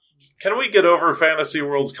Can we get over Fantasy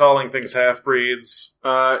World's calling things half-breeds?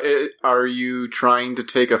 Are you trying to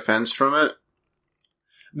take offense from it?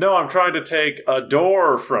 No, I'm trying to take a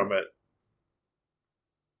door from it.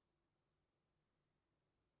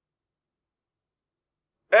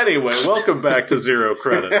 Anyway, welcome back to Zero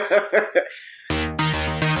Credits.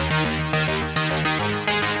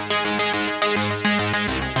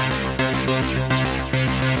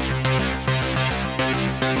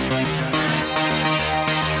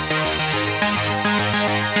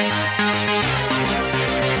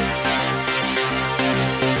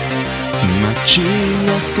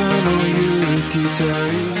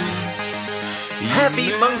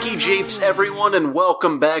 Happy Monkey Japes, everyone, and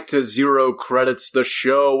welcome back to Zero Credits, the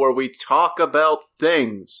show where we talk about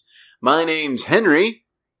things. My name's Henry.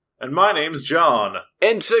 And my name's John.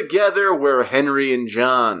 And together we're Henry and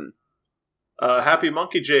John. Happy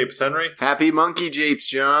Monkey Japes, Henry. Happy Monkey Japes,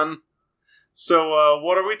 John. So,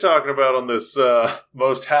 what are we talking about on this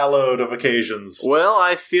most hallowed of occasions? Well,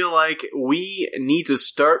 I feel like we need to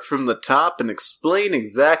start from the top and explain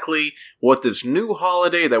exactly what this new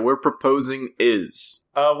holiday that we're proposing is.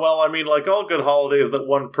 Well, I mean, like all good holidays that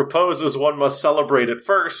one proposes, one must celebrate it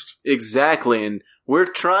first. Exactly, and we're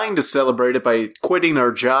trying to celebrate it by quitting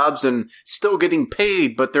our jobs and still getting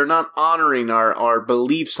paid, but they're not honoring our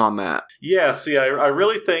beliefs on that. Yeah, see, I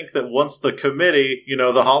really think that once the committee,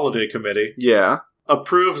 the holiday committee,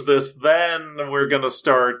 approves this, then we're going to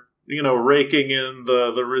start, raking in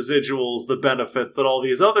the residuals, the benefits that all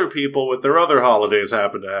these other people with their other holidays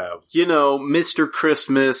happen to have. Mr.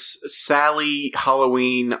 Christmas, Sally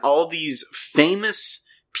Halloween, all these famous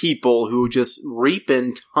people who just reap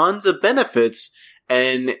in tons of benefits.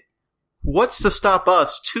 And what's to stop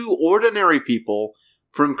us, two ordinary people,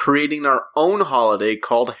 from creating our own holiday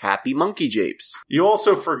called Happy Monkey Japes? You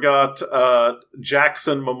also forgot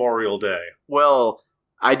Jackson Memorial Day. Well,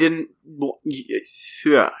 I didn't.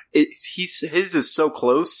 His is so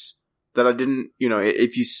close that I didn't.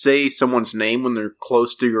 If you say someone's name when they're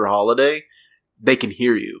close to your holiday, they can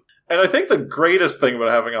hear you. And I think the greatest thing about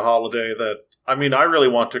having a holiday that, I really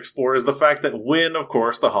want to explore is the fact that when, of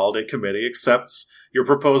course, the holiday committee accepts your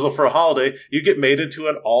proposal for a holiday, you get made into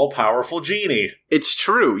an all-powerful genie. It's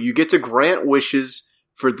true. You get to grant wishes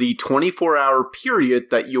for the 24-hour period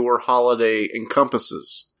that your holiday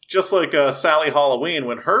encompasses. Just like Sally Halloween,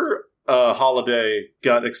 when her holiday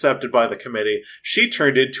got accepted by the committee, she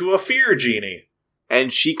turned into a fear genie.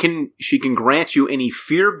 And she can grant you any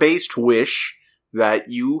fear-based wish that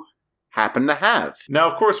you happen to have. Now,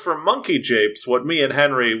 of course, for Monkey Japes, what me and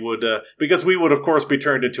Henry would, because we would, of course, be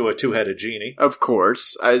turned into a two-headed genie. Of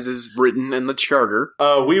course, as is written in the charter.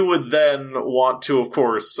 We would then want to, of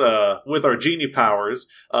course, with our genie powers,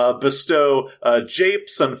 bestow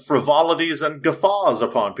japes and frivolities and guffaws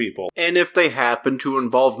upon people. And if they happen to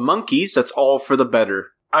involve monkeys, that's all for the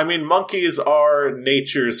better. Monkeys are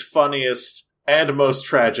nature's funniest and most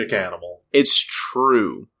tragic animal. It's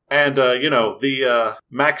true. And, the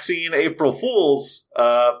Maxine April Fools,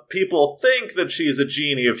 people think that she's a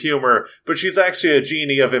genie of humor, but she's actually a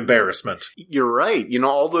genie of embarrassment. You're right.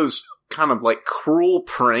 All those kind of cruel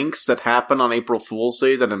pranks that happen on April Fool's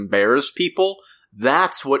Day that embarrass people,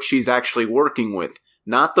 that's what she's actually working with.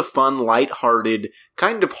 Not the fun, lighthearted,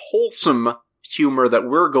 kind of wholesome humor that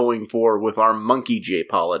we're going for with our Monkey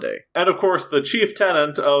Jape holiday. And, of course, the chief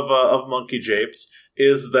tenet of Monkey Japes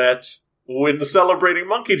is that when celebrating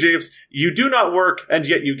Monkey Japes, you do not work, and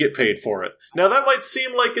yet you get paid for it. Now, that might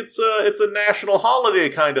seem like it's a national holiday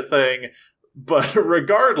kind of thing, but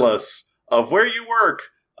regardless of where you work,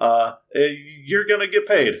 you're gonna get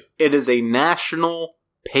paid. It is a national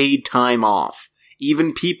paid time off.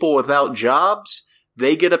 Even people without jobs,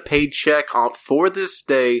 they get a paycheck for this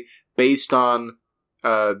day based on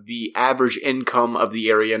the average income of the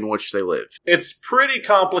area in which they live. It's pretty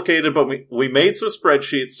complicated, but we made some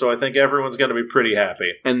spreadsheets, so I think everyone's going to be pretty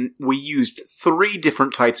happy. And we used 3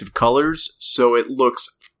 different types of colors, so it looks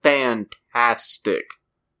fantastic.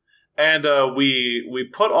 And we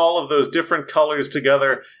put all of those different colors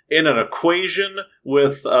together in an equation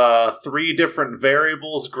with 3 different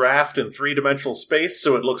variables graphed in 3-dimensional space,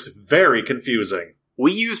 so it looks very confusing.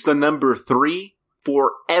 We used the number 3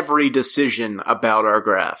 for every decision about our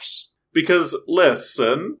graphs. Because,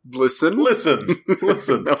 listen.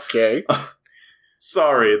 Okay.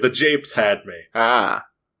 Sorry, the japes had me.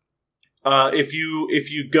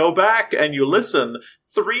 If you go back and you listen,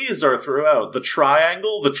 3s are throughout. The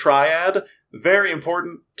triangle, the triad, very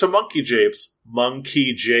important to Monkey Japes.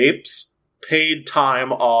 Monkey Japes, paid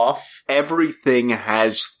time off. Everything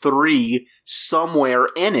has 3 somewhere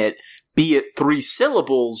in it, be it 3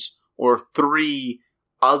 syllables or 3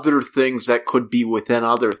 other things that could be within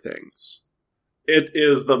other things. It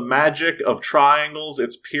is the magic of triangles.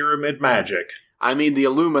 It's pyramid magic. I mean, the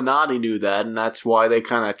Illuminati knew that, and that's why they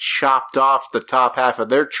kind of chopped off the top half of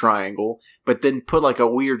their triangle, but then put like a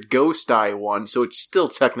weird ghost eye one, so it's still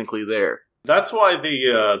technically there. That's why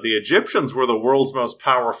the Egyptians were the world's most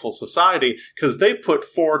powerful society, because they put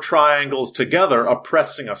 4 triangles together,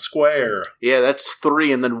 oppressing a square. Yeah, that's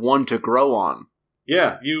 3 and then 1 to grow on.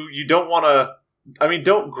 Yeah, you don't want to... I mean,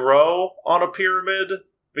 don't grow on a pyramid,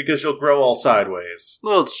 because you'll grow all sideways.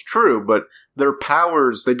 Well, it's true, but their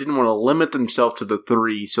powers, they didn't want to limit themselves to the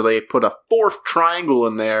 3, so they put a 4th triangle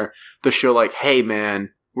in there to show like, hey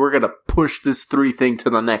man, we're gonna push this 3 thing to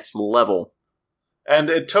the next level. And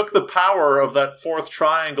it took the power of that 4th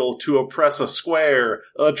triangle to oppress a square,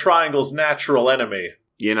 a triangle's natural enemy.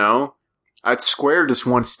 You know? A square just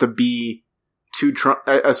wants to be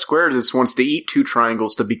a square just wants to eat 2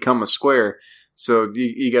 triangles to become a square. So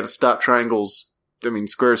you gotta stop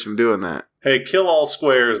squares from doing that. Hey, kill all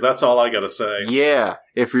squares, that's all I gotta say. Yeah,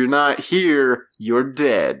 if you're not here, you're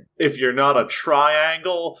dead. If you're not a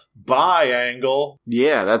triangle, biangle.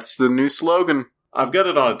 Yeah, that's the new slogan. I've got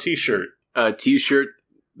it on a t-shirt. A t-shirt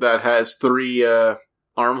that has 3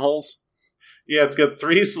 armholes? Yeah, it's got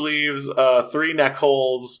 3 sleeves, 3 neck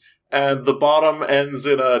holes, and the bottom ends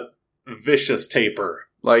in a vicious taper.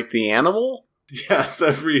 Like the animal? Yes,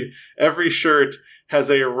 every shirt has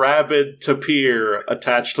a rabid tapir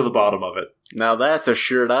attached to the bottom of it. Now that's a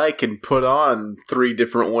shirt I can put on 3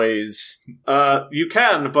 different ways. You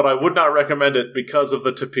can, but I would not recommend it because of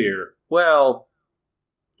the tapir. Well,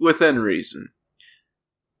 within reason.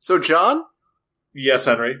 So, John? Yes,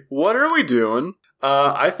 Henry? What are we doing?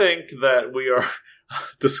 I think that we are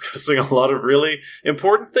discussing a lot of really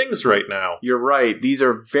important things right now. You're right. These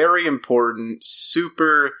are very important,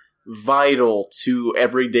 super vital to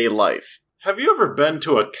everyday life. Have you ever been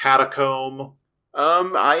to a catacomb?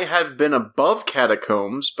 I have been above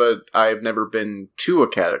catacombs, but I've never been to a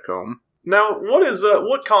catacomb. Now,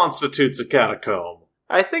 what constitutes a catacomb?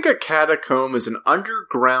 I think a catacomb is an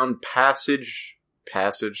underground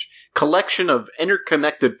collection of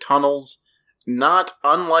interconnected tunnels, not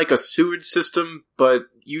unlike a sewage system, but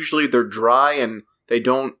usually they're dry and they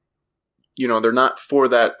don't, they're not for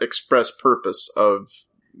that express purpose of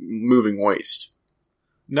moving waste.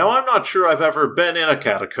 Now, I'm not sure I've ever been in a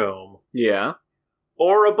catacomb. Yeah.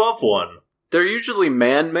 Or above one. They're usually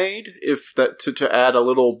man-made, if that to add a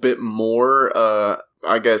little bit more,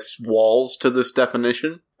 walls to this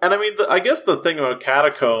definition. And I mean, I guess the thing about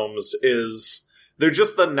catacombs is they're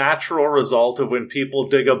just the natural result of when people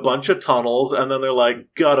dig a bunch of tunnels and then they're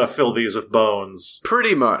like, gotta fill these with bones.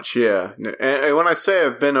 Pretty much, yeah. And when I say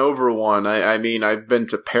I've been over one, I mean I've been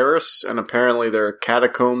to Paris, and apparently there are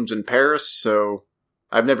catacombs in Paris, so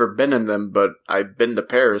I've never been in them, but I've been to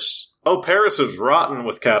Paris. Oh, Paris is rotten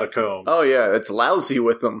with catacombs. Oh yeah, it's lousy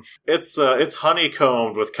with them. It's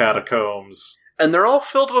honeycombed with catacombs. And they're all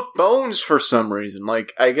filled with bones for some reason.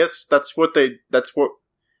 Like, I guess that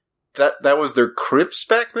was their crypts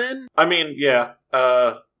back then? I mean, yeah.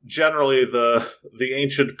 Generally, the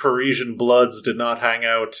ancient Parisian bloods did not hang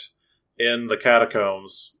out in the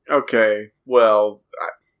catacombs. Okay, well,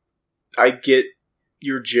 I get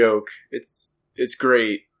your joke. It's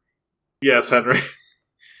great. Yes, Henry.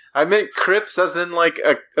 I meant crypts as in, like,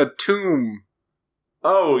 a tomb.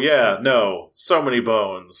 Oh, yeah, no. So many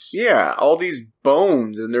bones. Yeah, all these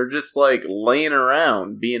bones, and they're just, like, laying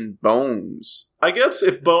around, being bones. I guess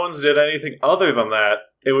if bones did anything other than that,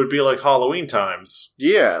 it would be like Halloween times.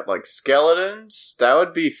 Yeah, like skeletons, that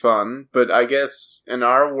would be fun, but I guess in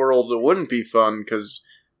our world it wouldn't be fun, because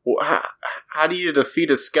how do you defeat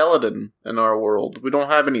a skeleton in our world? We don't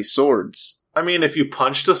have any swords. I mean, if you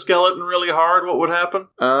punched a skeleton really hard, what would happen?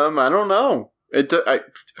 I don't know.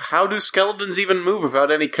 How do skeletons even move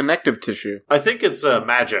without any connective tissue? I think it's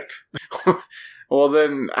magic. Well,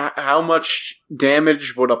 then, how much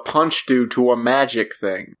damage would a punch do to a magic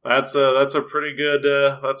thing? That's a pretty good,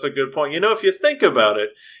 that's a good point. If you think about it,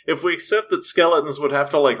 if we accept that skeletons would have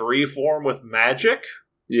to, like, reform with magic...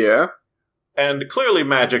 Yeah. And clearly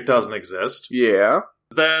magic doesn't exist. Yeah.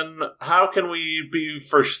 Then how can we be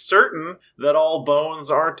for certain that all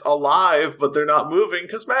bones aren't alive, but they're not moving,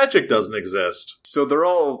 because magic doesn't exist? So they're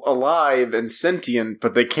all alive and sentient,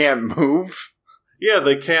 but they can't move? Yeah,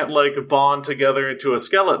 they can't, like, bond together into a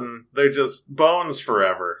skeleton. They're just bones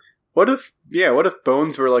forever. What if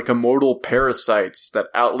bones were like immortal parasites that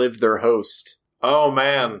outlived their host? Oh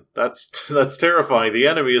man, that's terrifying. The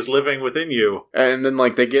enemy is living within you. And then,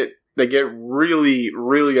 like, they get really,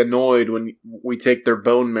 really annoyed when we take their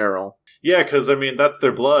bone marrow. Yeah, because, I mean, that's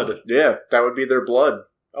their blood. Yeah, that would be their blood.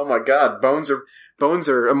 Oh my god, bones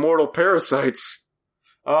are immortal parasites.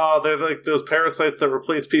 Oh, they're like those parasites that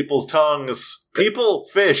replace people's tongues. People,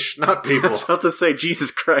 fish, not I people. was about to say,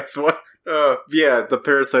 Jesus Christ, what? Yeah, the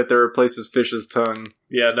parasite that replaces fish's tongue.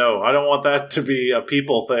 Yeah, no, I don't want that to be a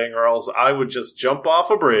people thing, or else I would just jump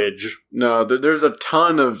off a bridge. No, there's a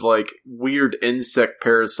ton of, like, weird insect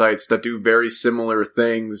parasites that do very similar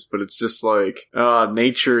things, but it's just like,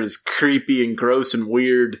 nature is creepy and gross and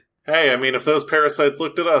weird. Hey, I mean, if those parasites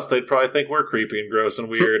looked at us, they'd probably think we're creepy and gross and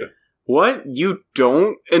weird. What? You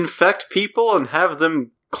don't infect people and have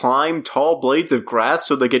them climb tall blades of grass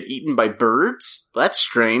so they get eaten by birds? That's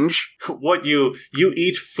strange. What, you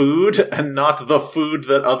eat food and not the food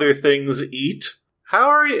that other things eat? How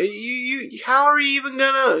are how are you even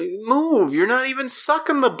gonna move? You're not even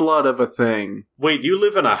sucking the blood of a thing. Wait, you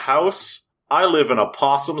live in a house? I live in a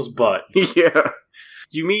possum's butt. Yeah.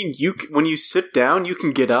 You mean when you sit down, you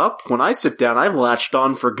can get up? When I sit down, I'm latched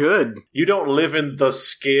on for good. You don't live in the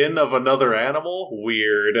skin of another animal?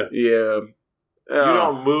 Weird. Yeah. You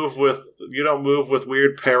don't move with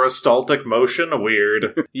weird peristaltic motion?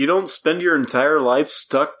 Weird. You don't spend your entire life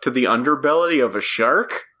stuck to the underbelly of a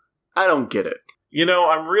shark? I don't get it. You know,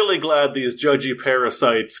 I'm really glad these judgy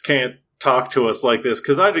parasites can't talk to us like this,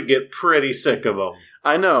 because I'd get pretty sick of them.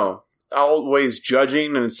 I know. Always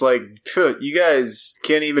judging, and it's like, you guys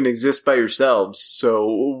can't even exist by yourselves, so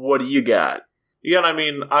what do you got? Yeah, and I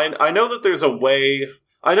mean, I know that there's a way...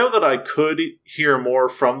 I know that I could hear more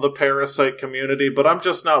from the Parasite community, but I'm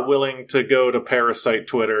just not willing to go to Parasite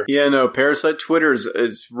Twitter. Yeah, no, Parasite Twitter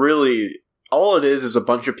is really... All it is a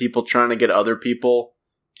bunch of people trying to get other people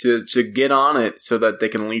to get on it so that they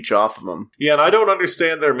can leech off of them. Yeah, and I don't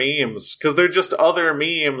understand their memes, because they're just other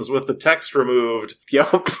memes with the text removed.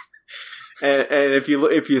 Yup. And if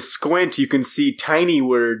you squint, you can see tiny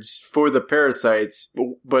words for the parasites,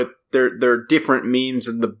 but they're different memes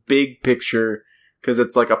in the big picture, because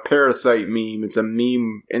it's like a parasite meme. It's a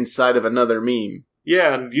meme inside of another meme.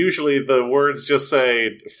 Yeah, and usually the words just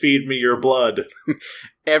say, "Feed me your blood."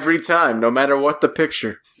 Every time, no matter what the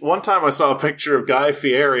picture. One time I saw a picture of Guy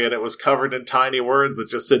Fieri, and it was covered in tiny words that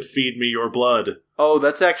just said, "Feed me your blood." Oh,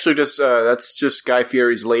 that's actually just Guy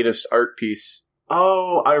Fieri's latest art piece.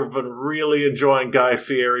 Oh, I've been really enjoying Guy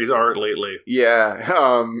Fieri's art lately. Yeah,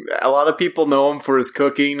 a lot of people know him for his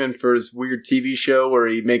cooking and for his weird TV show where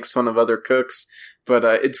he makes fun of other cooks. But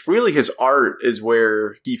it's really his art is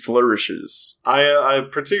where he flourishes. I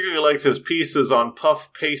particularly liked his pieces on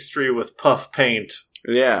puff pastry with puff paint.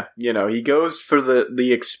 Yeah, he goes for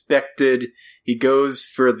the expected, he goes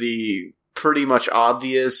for the pretty much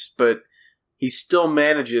obvious, but he still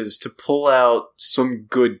manages to pull out some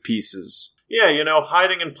good pieces. Yeah,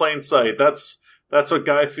 hiding in plain sight. That's what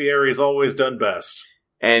Guy Fieri's always done best.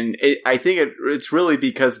 And I think it's really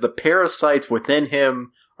because the parasites within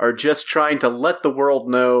him are just trying to let the world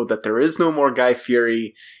know that there is no more Guy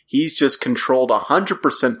Fieri. He's just controlled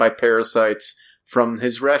 100% by parasites from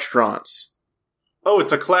his restaurants. Oh,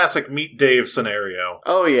 it's a classic Meet Dave scenario.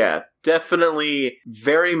 Oh yeah, definitely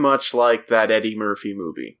very much like that Eddie Murphy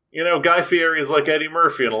movie. Guy Fieri's like Eddie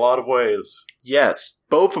Murphy in a lot of ways. Yes,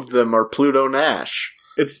 both of them are Pluto Nash.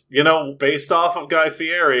 It's, based off of Guy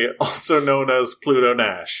Fieri, also known as Pluto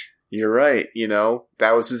Nash. You're right,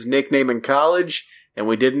 that was his nickname in college, and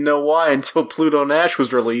we didn't know why until Pluto Nash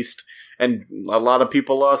was released, and a lot of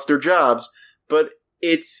people lost their jobs, but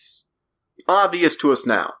it's obvious to us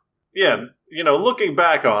now. Yeah, looking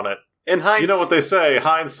back on it, in hindsight, you know what they say,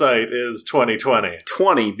 hindsight is 20/20.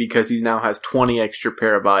 20, because he now has 20 extra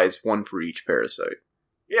pair of eyes, one for each parasite.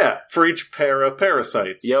 Yeah, for each pair of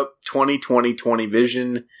parasites. Yep, 20/20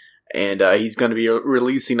 vision, and he's going to be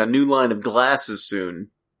releasing a new line of glasses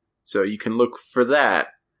soon, so you can look for that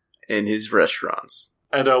in his restaurants.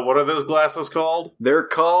 And what are those glasses called? They're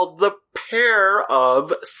called the Pair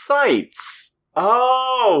of Sights.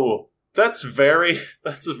 Oh! That's very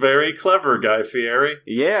clever, Guy Fieri.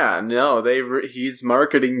 Yeah, no, his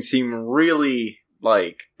marketing team really,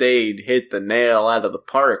 they'd hit the nail out of the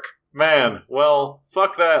park. Man, well,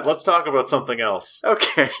 fuck that. Let's talk about something else.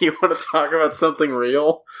 Okay, you want to talk about something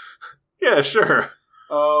real? Yeah, sure.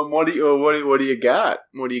 What do you got?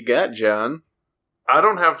 What do you got, John? I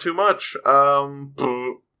don't have too much.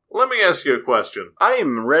 Let me ask you a question. I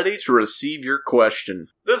am ready to receive your question.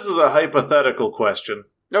 This is a hypothetical question.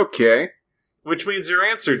 Okay. Which means your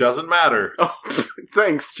answer doesn't matter. Oh,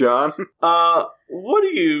 thanks, John. What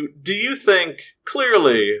do you think,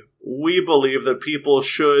 clearly, we believe that people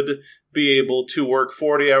should be able to work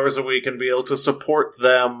 40 hours a week and be able to support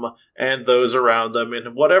them and those around them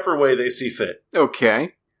in whatever way they see fit.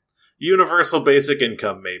 Okay. Universal basic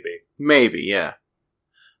income, maybe. Maybe, yeah.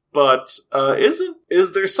 But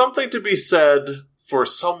is there something to be said for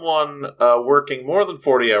someone working more than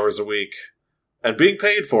 40 hours a week and being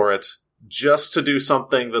paid for it just to do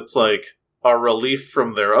something that's like a relief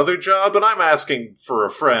from their other job? And I'm asking for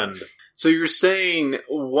a friend. So you're saying,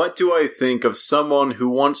 what do I think of someone who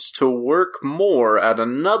wants to work more at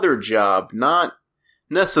another job, not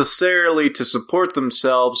necessarily to support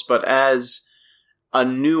themselves, but as a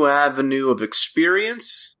new avenue of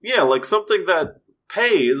experience? Yeah, like something that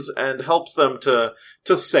pays and helps them to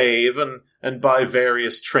save and buy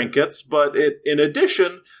various trinkets, but it, in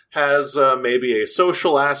addition, has maybe a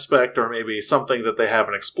social aspect or maybe something that they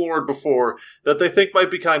haven't explored before that they think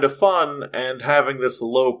might be kind of fun, and having this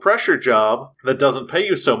low-pressure job that doesn't pay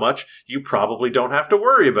you so much, you probably don't have to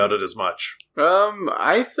worry about it as much.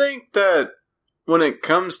 I think that when it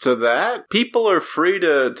comes to that, people are free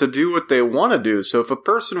to do what they want to do. So if a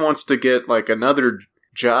person wants to get, like, another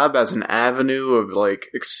job as an avenue of, like,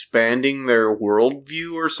 expanding their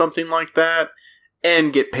worldview or something like that,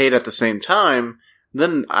 and get paid at the same time,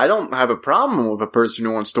 then I don't have a problem with a person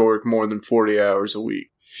who wants to work more than 40 hours a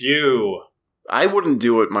week. Phew. I wouldn't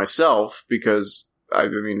do it myself because, I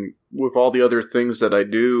mean, with all the other things that I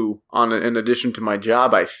do in addition to my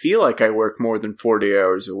job, I feel like I work more than 40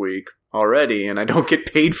 hours a week already, and I don't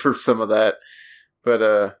get paid for some of that.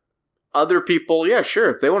 But other people, yeah, sure,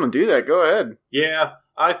 if they want to do that, go ahead. Yeah,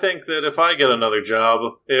 I think that if I get another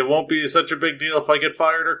job, it won't be such a big deal if I get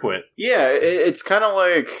fired or quit. Yeah, it's kind of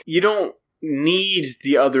like you don't need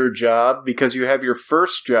the other job because you have your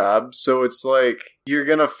first job, so it's like you're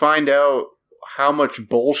gonna find out how much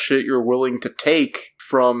bullshit you're willing to take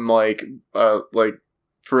from, like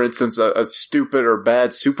for instance, a stupid or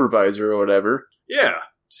bad supervisor or whatever. Yeah.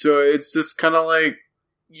 So it's just kind of like,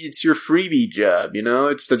 it's your freebie job, you know?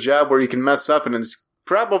 It's the job where you can mess up and it's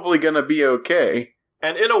probably gonna be okay.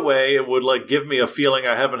 And in a way, it would, like, give me a feeling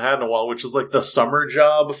I haven't had in a while, which is, like, the summer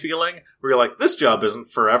job feeling, where you're like, this job isn't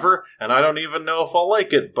forever, and I don't even know if I'll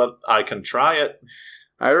like it, but I can try it.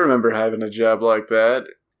 I remember having a job like that.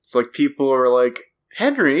 It's like people are like,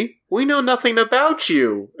 Henry, we know nothing about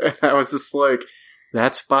you. And I was just like,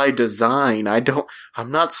 that's by design.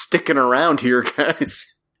 I'm not sticking around here,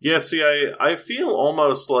 guys. Yeah, see, I feel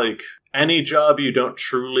almost like any job you don't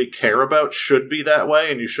truly care about should be that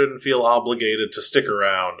way, and you shouldn't feel obligated to stick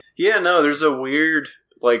around. Yeah, no, there's a weird,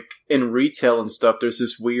 like, in retail and stuff, there's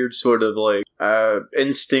this weird sort of, like,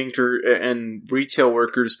 instinct and retail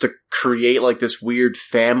workers to create, like, this weird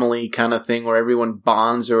family kind of thing where everyone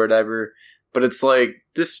bonds or whatever. But it's like,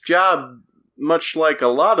 this job, much like a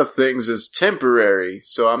lot of things, is temporary,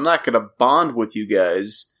 so I'm not going to bond with you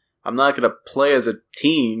guys. I'm not going to play as a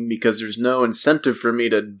team because there's no incentive for me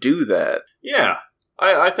to do that. Yeah,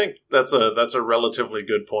 I think that's a relatively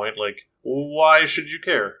good point. Like, why should you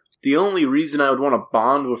care? The only reason I would want to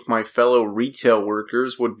bond with my fellow retail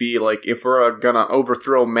workers would be, like, if we're gonna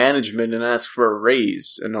overthrow management and ask for a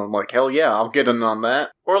raise. And I'm like, hell yeah, I'll get in on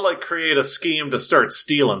that. Or, like, create a scheme to start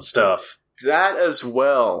stealing stuff. That as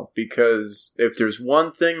well, because if there's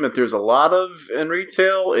one thing that there's a lot of in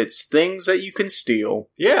retail, it's things that you can steal.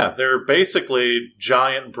 Yeah, they're basically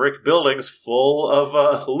giant brick buildings full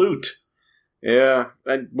of loot. Yeah,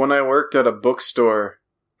 and when I worked at a bookstore,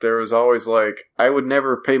 there was always like, I would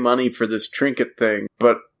never pay money for this trinket thing,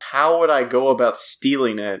 but how would I go about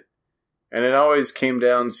stealing it? And it always came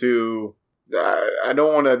down to, I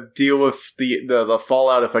don't want to deal with the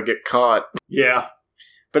fallout if I get caught. Yeah.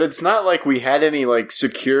 But it's not like we had any, like,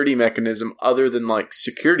 security mechanism other than, like,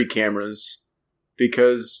 security cameras.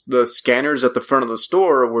 Because the scanners at the front of the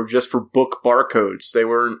store were just for book barcodes. They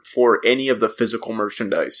weren't for any of the physical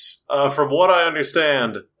merchandise. From what I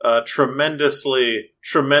understand, tremendously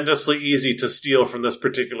easy to steal from this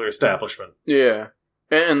particular establishment. Yeah.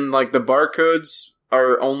 And, like, the barcodes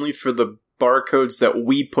are only for the barcodes that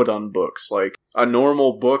we put on books. Like, a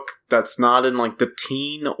normal book that's not in, like, the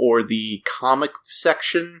teen or the comic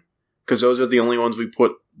section, because those are the only ones we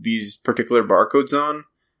put these particular barcodes on,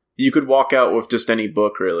 you could walk out with just any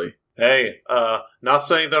book, really. Hey, not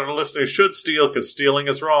saying that our listeners should steal, because stealing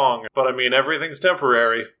is wrong, but I mean, everything's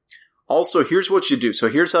temporary. Also, here's what you do. So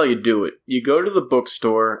here's how you do it. You go to the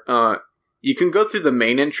bookstore, you can go through the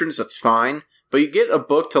main entrance, that's fine, but you get a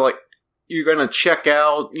book to, like, you're going to check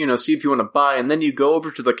out, you know, see if you want to buy, and then you go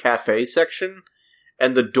over to the cafe section,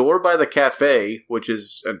 and the door by the cafe, which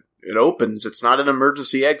is, it opens, it's not an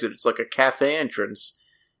emergency exit, it's like a cafe entrance,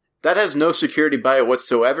 that has no security by it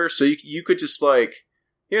whatsoever, so you could just, like,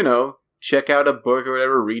 you know, check out a book or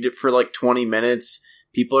whatever, read it for, like, 20 minutes,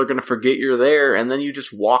 people are going to forget you're there, and then you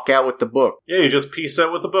just walk out with the book. Yeah, you just peace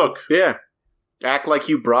out with the book. Yeah. Act like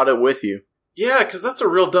you brought it with you. Yeah, because that's a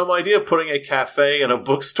real dumb idea, putting a cafe in a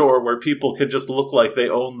bookstore where people could just look like they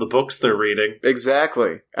own the books they're reading.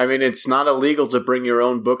 Exactly. I mean, it's not illegal to bring your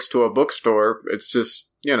own books to a bookstore. It's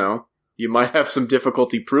just, you might have some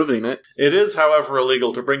difficulty proving it. It is, however,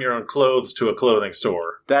 illegal to bring your own clothes to a clothing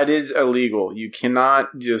store. That is illegal. You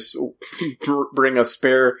cannot just bring a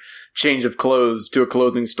spare change of clothes to a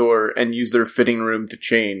clothing store and use their fitting room to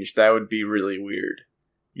change. That would be really weird.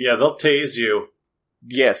 Yeah, they'll tase you.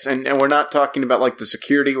 Yes, and we're not talking about, like, the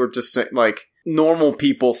security. We're just saying, like, normal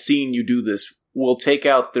people seeing you do this will take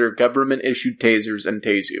out their government-issued tasers and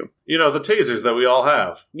tase you. The tasers that we all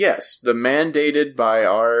have. Yes, the mandated by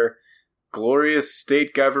our glorious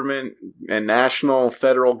state government and national,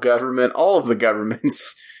 federal government, all of the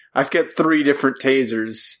governments. I've got 3 different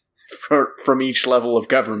tasers from each level of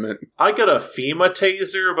government. I got a FEMA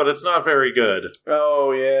taser, but it's not very good.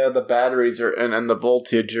 Oh, yeah, the batteries are and the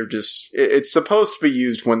voltage are just... It's supposed to be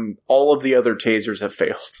used when all of the other tasers have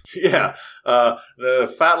failed. Yeah,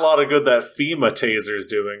 the fat lot of good that FEMA taser's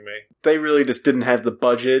doing me. They really just didn't have the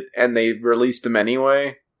budget, and they released them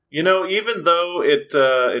anyway. Even though it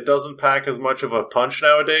doesn't pack as much of a punch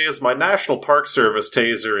nowadays, my National Park Service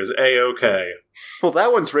taser is A-OK. Well,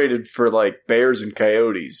 that one's rated for, like, bears and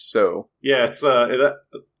coyotes, so... Yeah, it's got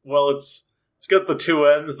the 2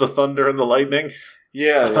 ends, the thunder and the lightning.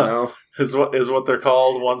 Yeah, is what they're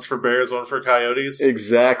called. One's for bears, one for coyotes.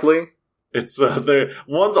 Exactly. It's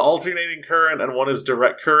one's alternating current and one is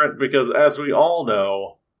direct current because, as we all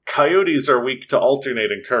know, coyotes are weak to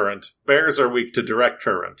alternating current. Bears are weak to direct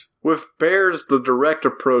current. With bears, the direct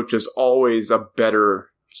approach is always a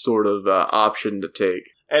better sort of option to take.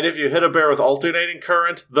 And if you hit a bear with alternating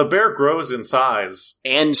current, the bear grows in size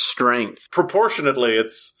and strength. Proportionately,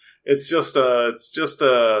 it's just a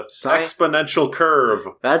exponential curve.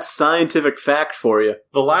 That's scientific fact for you.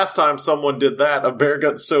 The last time someone did that, a bear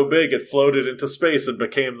got so big it floated into space and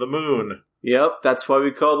became the moon. Yep, that's why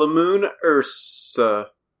we call the moon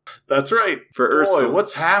Ursa. That's right. For Ursa. Boy,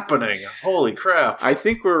 what's happening? Holy crap. I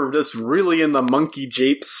think we're just really in the monkey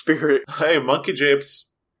jape spirit. Hey, monkey japes.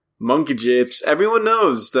 Monkey japes. Everyone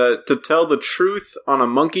knows that to tell the truth on a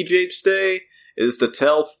monkey japes day is to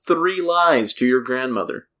tell 3 lies to your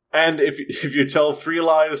grandmother. And if you tell 3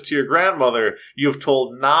 lies to your grandmother, you've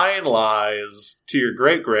told 9 lies to your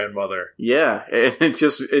great-grandmother. Yeah, and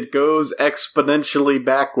it goes exponentially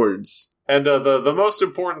backwards. And the most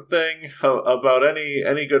important thing about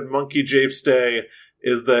any good monkey japes day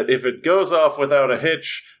is that if it goes off without a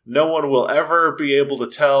hitch, no one will ever be able to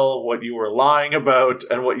tell what you were lying about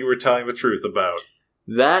and what you were telling the truth about.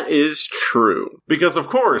 That is true. Because, of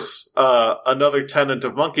course, another tenet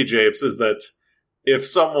of monkey japes is that if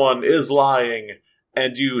someone is lying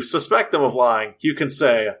and you suspect them of lying, you can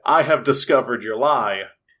say, I have discovered your lie.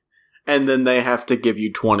 And then they have to give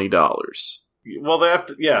you $20. Well, they have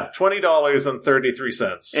to,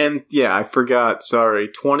 $20.33. And, yeah, I forgot, sorry,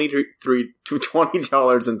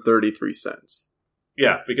 $20.33.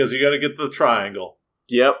 Yeah, because you gotta get the triangle.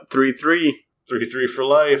 Yep, 3-3. 3-3 for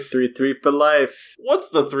life. 3-3 for life.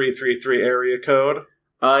 What's the 333 area code?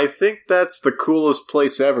 I think that's the coolest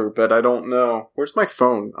place ever, but I don't know. Where's my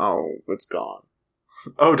phone? Oh, it's gone.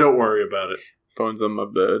 Oh, don't worry about it. Phone's on my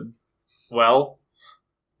bed. Well,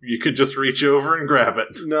 you could just reach over and grab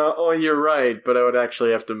it. No, oh, you're right, but I would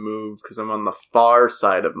actually have to move because I'm on the far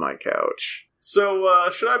side of my couch. So,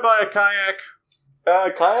 should I buy a kayak?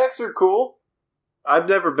 Kayaks are cool. I've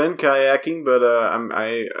never been kayaking, but I'm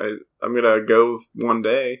gonna go one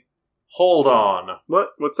day. Hold on.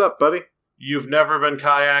 What? What's up, buddy? You've never been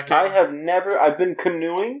kayaking? I have never. I've been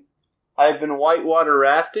canoeing. I've been whitewater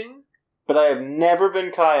rafting, but I have never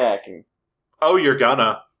been kayaking. Oh, you're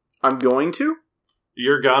gonna. I'm going to?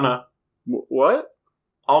 You're gonna. What?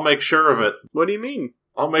 I'll make sure of it. What do you mean?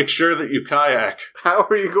 I'll make sure that you kayak. How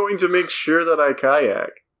are you going to make sure that I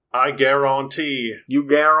kayak? I guarantee. You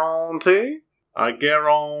guarantee? I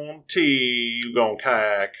guarantee you gonna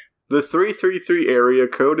kayak. The 333 area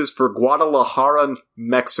code is for Guadalajara,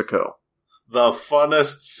 Mexico. The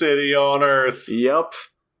funnest city on earth. Yep.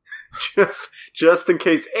 Just in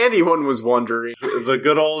case anyone was wondering. The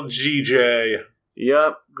good old GJ.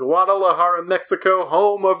 Yep. Guadalajara, Mexico,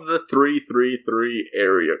 home of the 333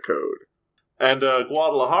 area code. And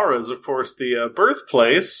Guadalajara is, of course, the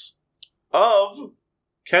birthplace of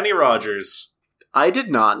Kenny Rogers. I did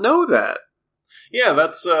not know that. Yeah,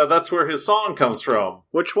 that's where his song comes from.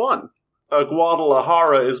 Which one?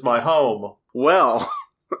 Guadalajara is my home. Well,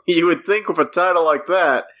 you would think with a title like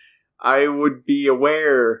that, I would be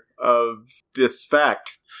aware of this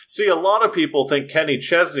fact. See, a lot of people think Kenny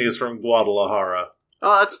Chesney is from Guadalajara.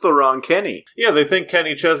 Oh, that's the wrong Kenny. Yeah, they think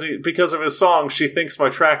Kenny Chesney, because of his song, She Thinks My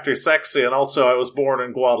Tractor Sexy, and also I Was Born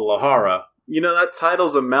in Guadalajara. You know, that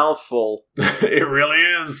title's a mouthful. It really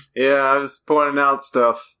is. Yeah, I was pointing out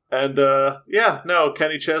stuff. And,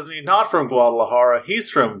 Kenny Chesney, not from Guadalajara. He's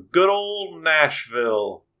from good old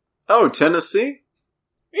Nashville. Oh, Tennessee?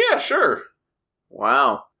 Yeah, sure.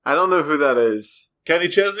 Wow. I don't know who that is. Kenny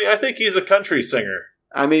Chesney? I think he's a country singer.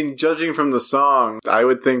 I mean, judging from the song, I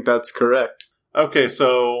would think that's correct. Okay,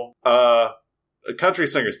 so, country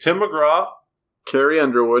singers. Tim McGraw. Carrie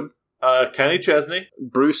Underwood. Kenny Chesney.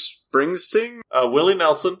 Bruce Springsteen. Willie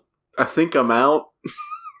Nelson. I think I'm out.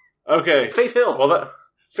 Okay. Faith Hill. Well,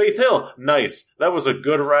 Faith Hill. Nice. That was a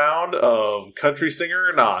good round of country singer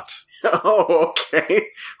or not. Oh, okay.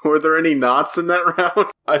 Were there any knots in that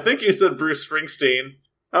round? I think you said Bruce Springsteen.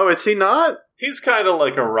 Oh, is he not? He's kind of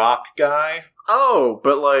like a rock guy. Oh,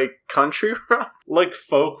 but like country rock? Like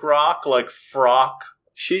folk rock, like Frock.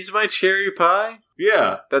 She's My Cherry Pie?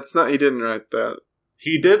 Yeah. That's not, he didn't write that.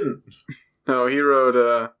 He didn't. No, he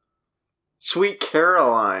wrote, Sweet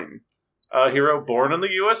Caroline. He wrote Born in the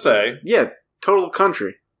USA. Yeah, total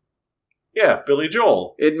country. Yeah, Billy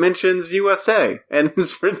Joel. It mentions USA, and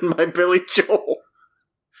it's written by Billy Joel.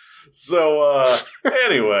 So,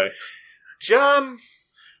 anyway. John?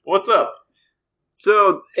 What's up?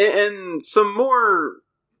 So, in some more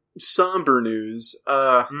somber news,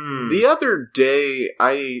 the other day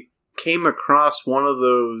I came across one of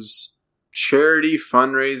those charity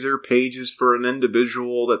fundraiser pages for an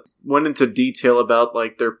individual that went into detail about,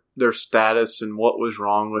 like, their status and what was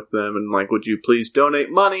wrong with them, and, like, would you please donate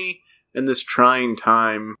money in this trying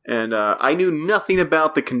time? And I knew nothing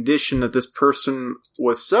about the condition that this person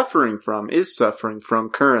is suffering from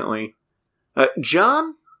currently.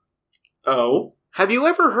 John? Oh? Have you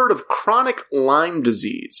ever heard of chronic Lyme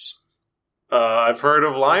disease? I've heard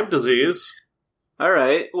of Lyme disease.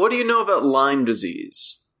 Alright, what do you know about Lyme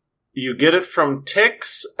disease? You get it from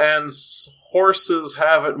ticks, and horses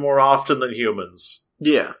have it more often than humans.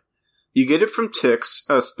 Yeah. You get it from ticks,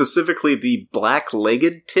 specifically the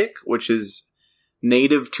black-legged tick, which is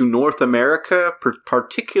native to North America,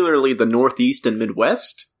 particularly the Northeast and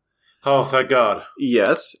Midwest. Oh, thank God.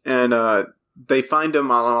 Yes, and they find them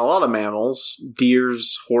on a lot of mammals,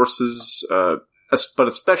 deers, horses, but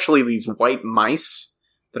especially these white mice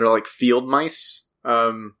that are like field mice.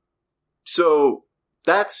 So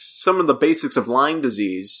that's some of the basics of Lyme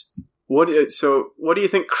disease. What do you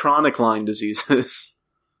think chronic Lyme disease is?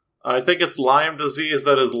 I think it's Lyme disease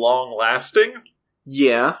that is long-lasting.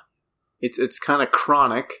 Yeah. It's kind of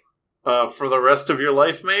chronic. For the rest of your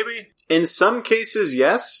life, maybe? In some cases,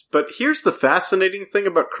 yes, but here's the fascinating thing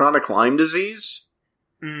about chronic Lyme disease.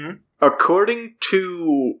 Mm-hmm. According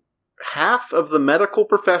to half of the medical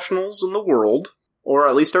professionals in the world, or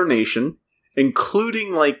at least our nation,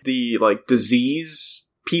 including the disease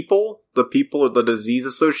people, the people of the Disease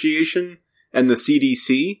Association and the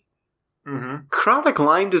CDC, mm-hmm. Chronic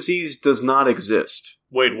Lyme disease does not exist.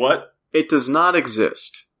 Wait, what? It does not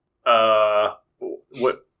exist.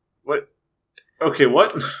 What? Okay,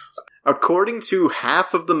 what? According to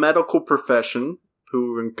half of the medical profession,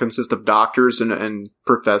 who consist of doctors and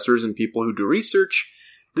professors and people who do research,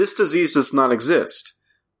 this disease does not exist.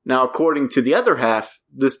 Now, according to the other half,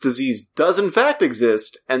 this disease does in fact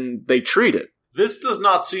exist, and they treat it. This does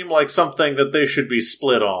not seem like something that they should be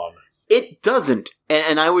split on. It doesn't.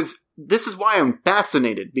 And this is why I'm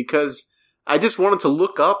fascinated, because I just wanted to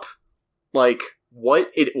look up,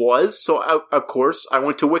 what it was. So, of course, I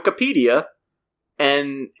went to Wikipedia,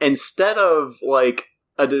 and instead of,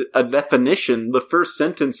 a definition, the first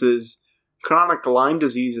sentence is, chronic Lyme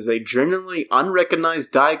disease is a generally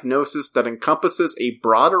unrecognized diagnosis that encompasses a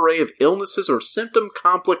broad array of illnesses or symptom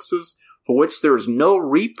complexes for which there is no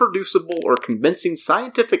reproducible or convincing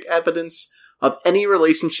scientific evidence of any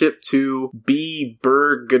relationship to B.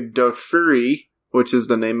 burgdorferi, which is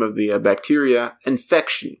the name of the bacteria,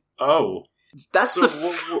 infection. Oh. That's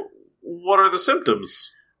what are the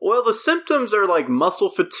symptoms? Well, the symptoms are like muscle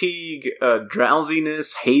fatigue,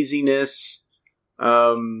 drowsiness, haziness.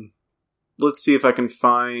 Let's see if I can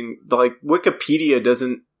find... Wikipedia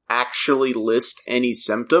doesn't actually list any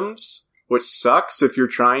symptoms, which sucks if you're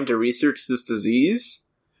trying to research this disease.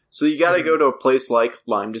 So you gotta go to a place like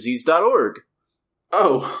LymeDisease.org.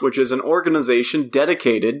 Oh. Which is an organization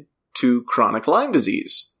dedicated to chronic Lyme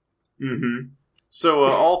disease. Mm-hmm. So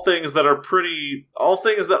all things that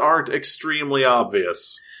aren't extremely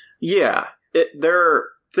obvious. Yeah. There are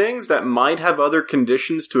things that might have other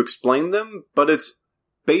conditions to explain them, but it's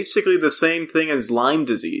basically the same thing as Lyme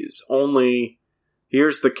disease. Only,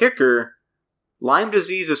 here's the kicker, Lyme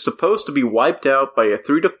disease is supposed to be wiped out by a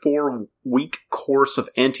 3 to 4 week course of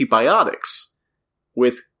antibiotics.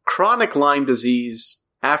 With chronic Lyme disease,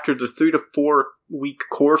 after the 3 to 4 week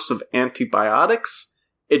course of antibiotics,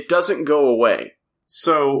 it doesn't go away.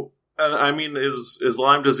 So, I mean, is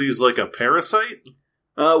Lyme disease like a parasite?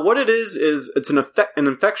 What it is it's an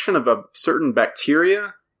infection of a certain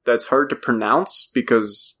bacteria that's hard to pronounce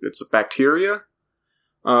because it's a bacteria.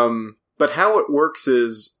 But how it works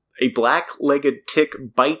is a black-legged tick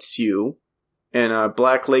bites you, and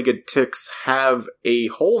black-legged ticks have a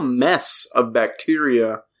whole mess of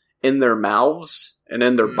bacteria in their mouths and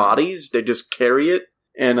in their bodies. They just carry it.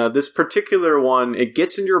 And this particular one, it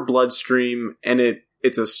gets in your bloodstream, and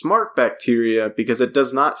it's a smart bacteria because it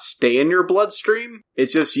does not stay in your bloodstream. It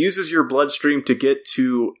just uses your bloodstream to get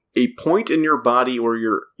to a point in your body where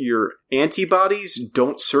your antibodies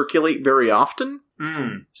don't circulate very often.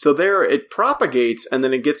 So there it propagates, and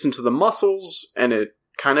then it gets into the muscles, and it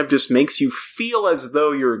kind of just makes you feel as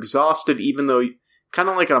though you're exhausted, even though kind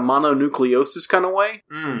of like a mononucleosis kind of way.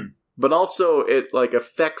 But also it like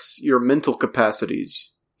affects your mental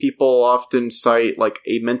capacities. People often cite like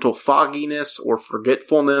a mental fogginess or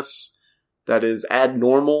forgetfulness that is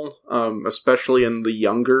abnormal, especially in the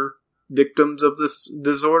younger victims of this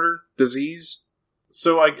disease.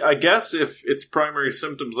 So I guess if its primary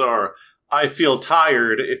symptoms are, I feel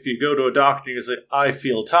tired, if you go to a doctor and you say, I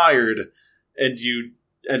feel tired, and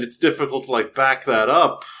it's difficult to like back that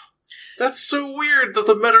up, that's so weird that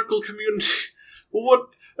the medical community,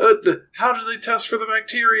 how do they test for the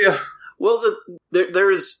bacteria? Well, the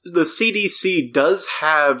CDC does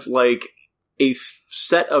have like a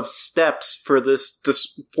set of steps for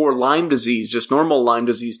for Lyme disease, just normal Lyme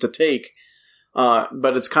disease to take,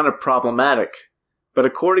 but it's kind of problematic. But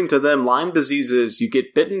according to them, Lyme disease is you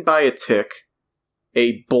get bitten by a tick,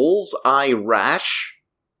 a bull's eye rash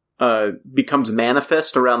becomes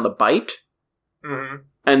manifest around the bite,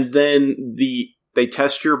 and then they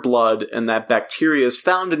test your blood, and that bacteria is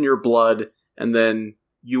found in your blood, and then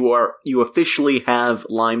you officially have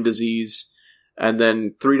Lyme disease, and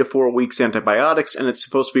then 3 to 4 weeks antibiotics, and it's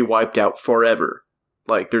supposed to be wiped out forever.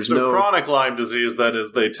 Like there's no chronic Lyme disease. That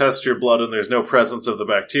is, they test your blood and there's no presence of the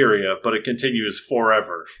bacteria, but it continues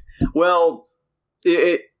forever. Well,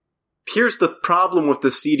 here's the problem with the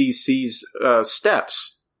CDC's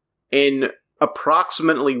steps. In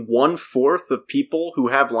approximately 1/4 of people who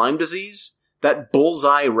have Lyme disease, that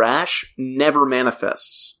bullseye rash never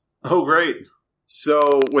manifests. Oh, great.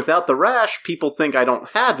 So without the rash, people think I don't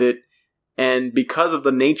have it, and because of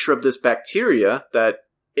the nature of this bacteria, that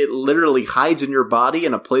it literally hides in your body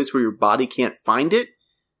in a place where your body can't find it,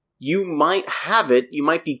 you might have it, you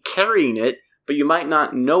might be carrying it, but you might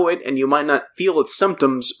not know it, and you might not feel its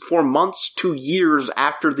symptoms for months to years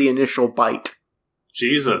after the initial bite.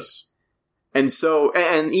 Jesus. And so,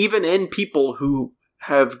 and even in people who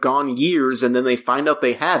have gone years and then they find out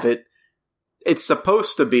they have it, it's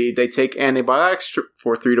supposed to be they take antibiotics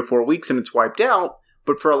for 3 to 4 weeks and it's wiped out,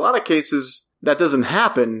 but for a lot of cases, that doesn't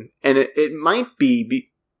happen, and it might be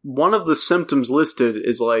one of the symptoms listed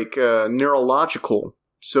is like neurological.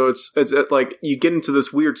 So it's like you get into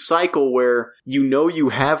this weird cycle where you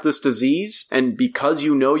have this disease, and because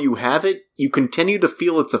you have it, you continue to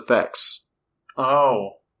feel its effects.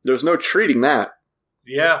 Oh. There's no treating that.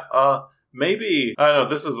 Yeah, maybe, I don't know,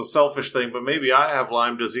 this is a selfish thing, but maybe I have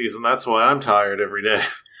Lyme disease and that's why I'm tired every day.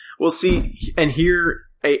 Well, see, and here,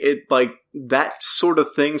 like, that sort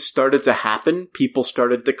of thing started to happen. People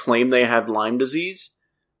started to claim they had Lyme disease.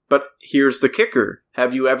 But here's the kicker.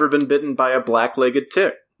 Have you ever been bitten by a black-legged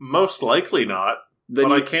tick? Most likely not.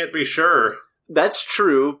 But I can't be sure. That's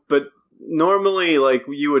true, but normally, like,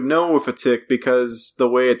 you would know with a tick because the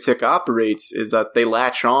way a tick operates is that they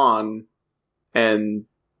latch on and,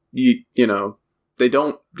 you know, they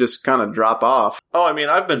don't just kind of drop off. Oh, I mean,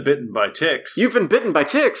 I've been bitten by ticks. You've been bitten by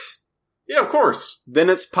ticks? Yeah, of course. Then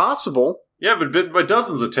it's possible. Yeah, I've been bitten by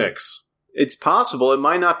dozens of ticks. It's possible. It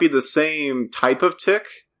might not be the same type of tick,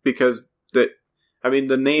 because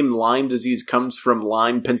the name Lyme disease comes from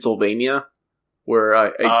Lyme, Pennsylvania, where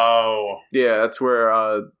yeah, that's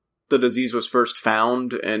where the disease was first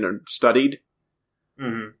found and studied.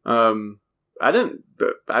 Mm-hmm.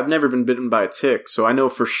 I've never been bitten by a tick, so I know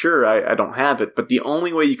for sure I don't have it. But the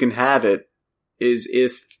only way you can have it is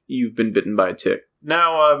if you've been bitten by a tick.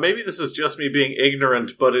 Now, maybe this is just me being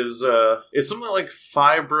ignorant, but is something like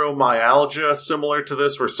fibromyalgia similar to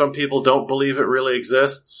this, where some people don't believe it really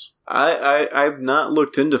exists? I've not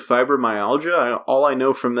looked into fibromyalgia. All I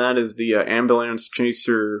know from that is the ambulance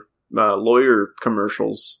chaser lawyer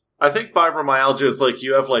commercials. I think fibromyalgia is like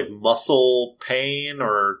you have like muscle pain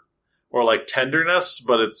or or like tenderness,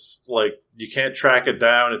 but it's like you can't track it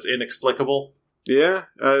down. It's inexplicable. Yeah,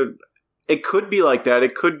 it could be like that.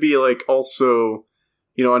 It could be like also,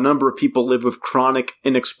 you know, a number of people live with chronic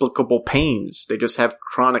inexplicable pains. They just have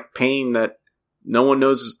chronic pain that no one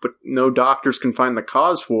knows, no doctors can find the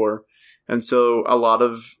cause for. And so a lot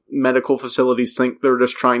of medical facilities think they're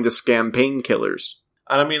just trying to scam painkillers.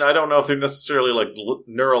 And I mean, I don't know if they're necessarily like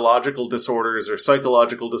neurological disorders or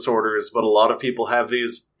psychological disorders, but a lot of people have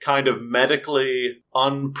these kind of medically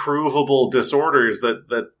unprovable disorders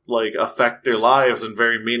that like affect their lives in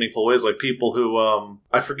very meaningful ways. Like people who,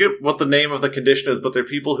 I forget what the name of the condition is, but they're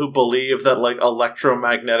people who believe that like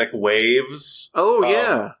electromagnetic waves,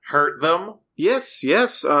 hurt them. Yes.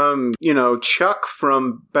 You know, Chuck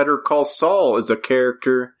from Better Call Saul is a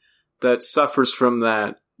character that suffers from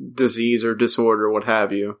that disease or disorder, what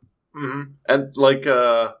have you. Mm-hmm. And like,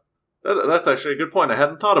 that's actually a good point. I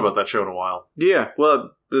hadn't thought about that show in a while. Yeah,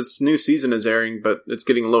 well, this new season is airing, but it's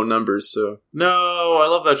getting low numbers, so. No, I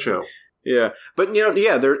love that show. Yeah, but you know,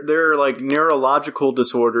 yeah, they're like neurological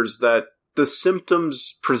disorders that the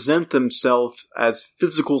symptoms present themselves as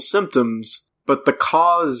physical symptoms, but the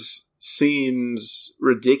cause seems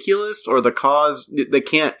ridiculous, or the cause, they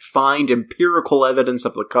can't find empirical evidence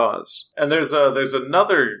of the cause. And there's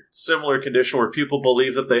another similar condition where people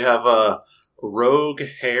believe that they have rogue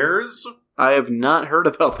hairs. I have not heard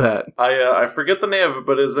about that. I forget the name of it,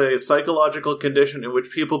 but it's a psychological condition in which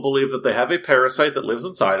people believe that they have a parasite that lives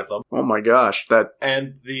inside of them. Oh my gosh, that...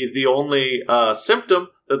 And the only symptom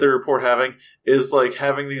that they report having is like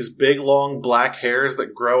having these big long black hairs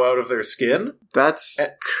that grow out of their skin. That's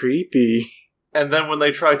creepy. And then when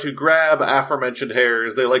they try to grab aforementioned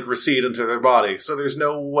hairs, they like recede into their body. So there's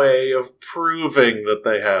no way of proving that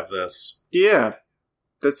they have this. Yeah,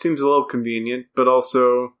 that seems a little convenient, but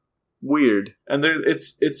also weird. And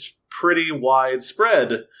it's pretty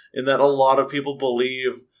widespread in that a lot of people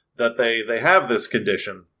believe that they have this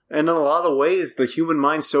condition. And in a lot of ways, the human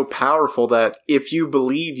mind's so powerful that if you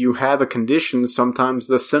believe you have a condition, sometimes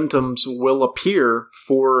the symptoms will appear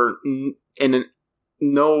for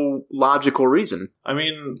no logical reason. I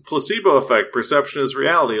mean, placebo effect, perception is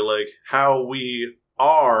reality. Like, how we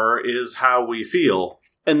are is how we feel.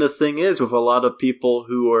 And the thing is, with a lot of people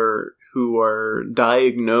who are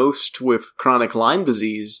diagnosed with chronic Lyme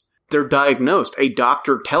disease, they're diagnosed. A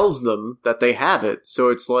doctor tells them that they have it. So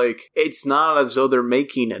it's like, it's not as though they're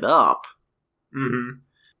making it up.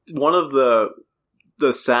 Mm-hmm. One of the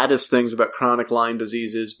saddest things about chronic Lyme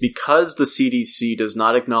disease is because the CDC does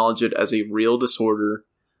not acknowledge it as a real disorder,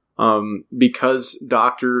 because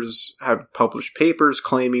doctors have published papers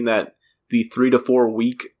claiming that the 3 to 4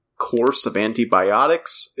 week course of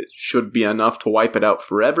antibiotics should be enough to wipe it out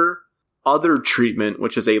forever. Other treatment,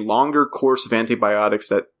 which is a longer course of antibiotics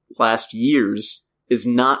that last years, is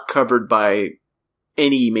not covered by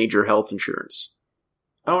any major health insurance.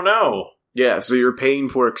 Oh no. Yeah, so you're paying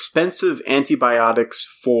for expensive antibiotics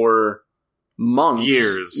for months.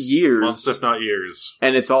 Years. Months, if not years.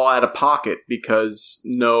 And it's all out of pocket because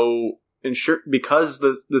because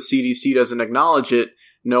the CDC doesn't acknowledge it,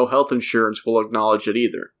 no health insurance will acknowledge it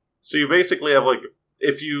either. So you basically have, like,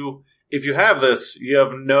 if you have this, you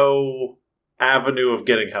have no avenue of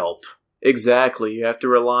getting help. Exactly. You have to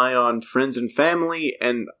rely on friends and family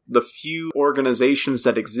and the few organizations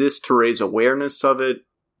that exist to raise awareness of it,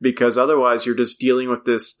 because otherwise you're just dealing with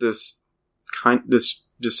this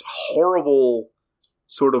horrible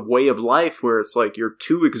sort of way of life where it's like you're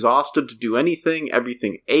too exhausted to do anything,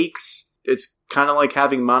 everything aches. It's kind of like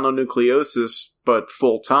having mononucleosis, but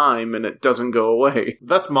full time, and it doesn't go away.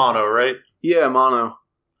 That's mono, right? Yeah, mono.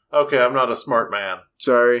 Okay, I'm not a smart man.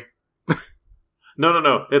 Sorry.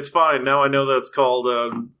 No. It's fine. Now I know that's called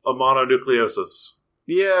a mononucleosis.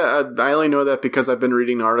 Yeah, I only know that because I've been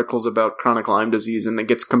reading articles about chronic Lyme disease, and it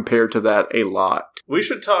gets compared to that a lot. We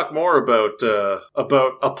should talk more about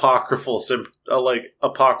apocryphal syndromes.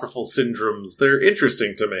 They're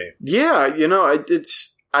interesting to me. Yeah, you know,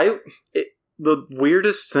 the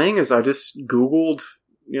weirdest thing is I just Googled,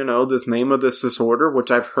 you know, this name of this disorder,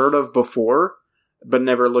 which I've heard of before, but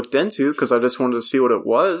never looked into because I just wanted to see what it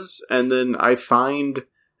was. And then I find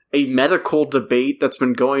a medical debate that's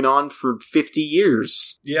been going on for 50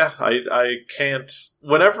 years. Yeah, I can't...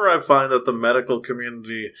 Whenever I find that the medical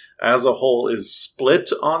community as a whole is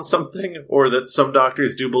split on something, or that some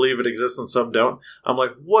doctors do believe it exists and some don't, I'm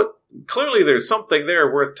like, what? Clearly there's something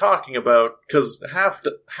there worth talking about, because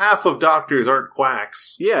half of doctors aren't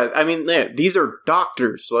quacks. Yeah, I mean, these are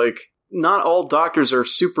doctors. Like, not all doctors are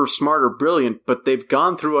super smart or brilliant, but they've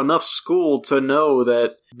gone through enough school to know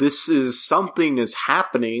that something is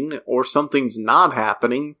happening or something's not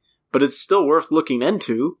happening, but it's still worth looking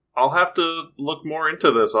into. I'll have to look more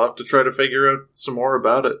into this. I'll have to try to figure out some more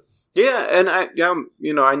about it. Yeah, and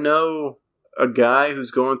I know a guy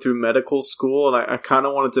who's going through medical school, and I kind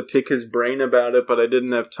of wanted to pick his brain about it, but I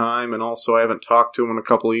didn't have time, and also I haven't talked to him in a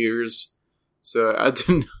couple of years, so I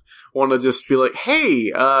didn't want to just be like,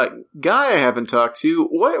 hey, guy I haven't talked to,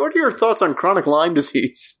 what are your thoughts on chronic Lyme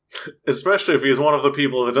disease? Especially if he's one of the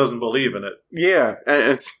people that doesn't believe in it. Yeah, and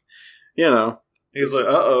it's, He's like,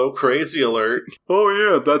 uh-oh, crazy alert. Oh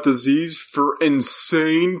yeah, that disease for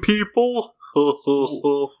insane people?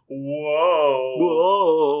 Whoa.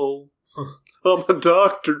 Whoa. I'm a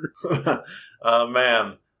doctor.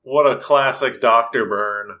 Man, what a classic doctor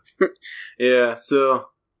burn. Yeah, so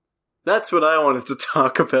that's what I wanted to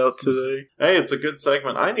talk about today. Hey, it's a good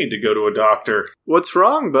segment. I need to go to a doctor. What's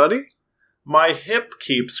wrong, buddy? My hip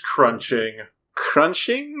keeps crunching.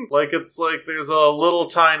 Crunching? Like, it's like there's a little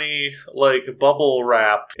tiny, like, bubble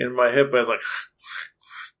wrap in my hip. It's like...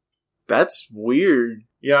 That's weird.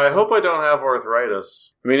 Yeah, I hope I don't have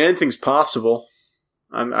arthritis. I mean, anything's possible.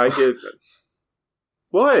 I get...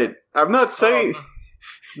 What? I'm not saying...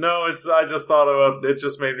 No, I just thought about it. It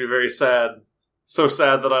just made me very sad. So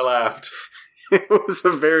sad that I laughed. It was a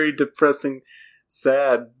very depressing,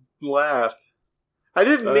 sad laugh. I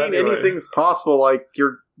didn't mean anything's possible, like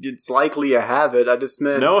it's likely you have it. I just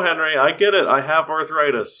meant... No, Henry, I get it. I have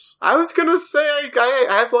arthritis. I was gonna say, I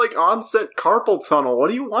have, like, onset carpal tunnel. What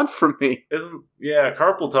do you want from me? Yeah,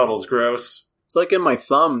 carpal tunnel's gross. It's like in my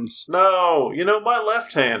thumbs. No, my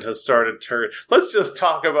left hand has started to hurt. Let's just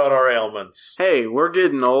talk about our ailments. Hey, we're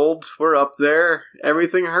getting old. We're up there.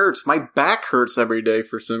 Everything hurts. My back hurts every day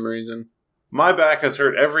for some reason. My back has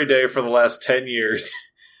hurt every day for the last 10 years.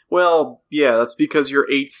 Well, yeah, that's because you're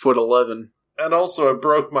 8'11". And also, I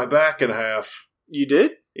broke my back in half. You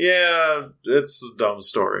did? Yeah, it's a dumb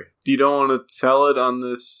story. You don't want to tell it on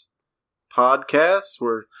this podcast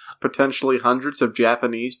where potentially hundreds of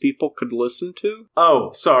Japanese people could listen to?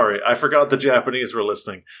 Oh, sorry. I forgot the Japanese were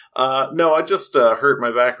listening. No, I just hurt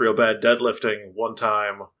my back real bad deadlifting one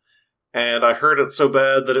time. And I hurt it so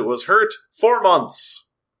bad that it was hurt 4 months.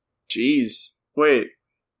 Jeez. Wait.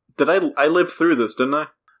 Did I live through this, didn't I?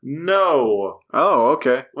 No. Oh,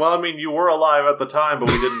 okay. Well, I mean, you were alive at the time, but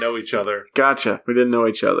we didn't know each other. Gotcha. We didn't know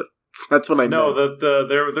each other. That's what I know. meant. No,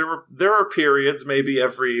 there are periods, maybe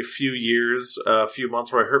every few years, a few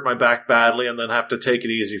months, where I hurt my back badly and then have to take it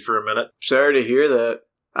easy for a minute. Sorry to hear that.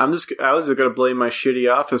 I was going to blame my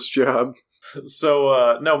shitty office job.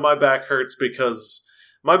 So, no, my back hurts because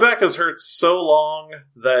my back has hurt so long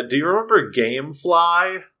that, do you remember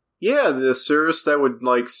GameFly? Yeah, the service that would,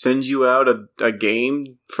 like, send you out a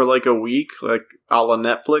game for, like, a week, like, a la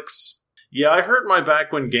Netflix. Yeah, I hurt my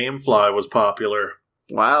back when GameFly was popular.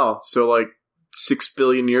 Wow, so, like, 6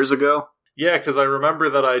 billion years ago? Yeah, because I remember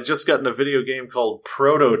that I had just gotten a video game called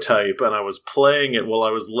Prototype, and I was playing it while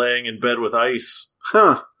I was laying in bed with ice.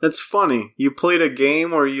 Huh, that's funny. You played a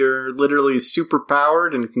game where you're literally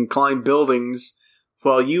superpowered and can climb buildings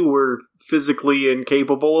while you were physically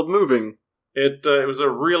incapable of moving. It was a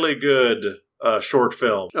really good short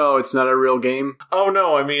film. Oh, it's not a real game? Oh,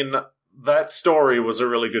 no, I mean, that story was a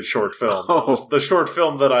really good short film. Oh. The short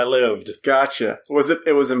film that I lived. Gotcha.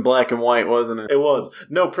 It was in black and white, wasn't it? It was.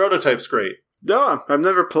 No, Prototype's great. No, I've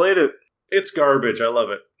never played it. It's garbage. I love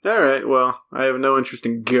it. Alright, well, I have no interest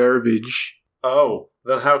in garbage. Oh,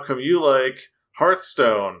 then how come you like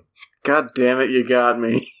Hearthstone? God damn it, you got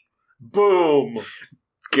me. Boom!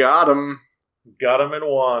 Got him. Got him in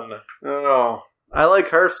one. Oh, I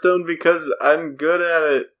like Hearthstone because I'm good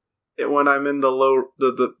at it when I'm in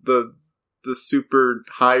the super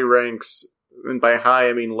high ranks, and by high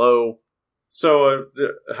I mean low. So,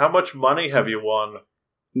 how much money have you won?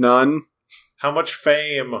 None. How much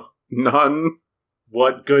fame? None.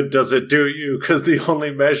 What good does it do you? Because the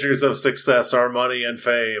only measures of success are money and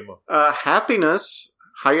fame. Happiness.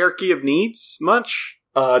 Hierarchy of needs. Much.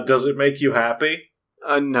 Does it make you happy?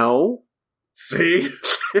 No. See?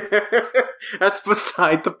 That's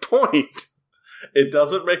beside the point. It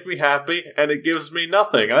doesn't make me happy, and it gives me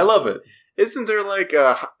nothing. I love it. Isn't there, like,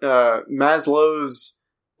 Maslow's,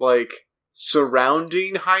 like,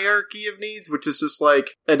 surrounding hierarchy of needs, which is just,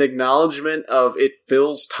 like, an acknowledgement of it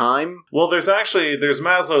fills time? Well, there's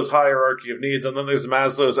Maslow's hierarchy of needs, and then there's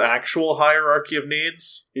Maslow's actual hierarchy of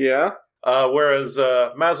needs. Yeah. Whereas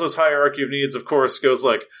Maslow's hierarchy of needs, of course, goes,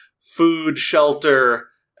 like, food, shelter,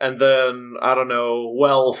 and then, I don't know,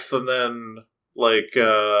 wealth, and then, like,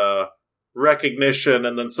 recognition,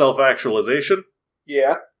 and then self-actualization.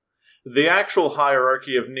 Yeah. The actual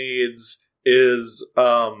hierarchy of needs is,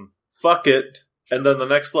 fuck it, and then the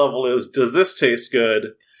next level is, does this taste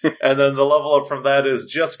good? and then the level up from that is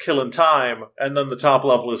just killing time, and then the top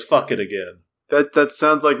level is fuck it again. That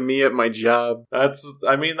sounds like me at my job. That's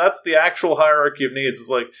the actual hierarchy of needs. It's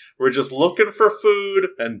like, we're just looking for food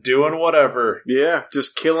and doing whatever. Yeah,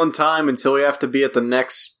 just killing time until we have to be at the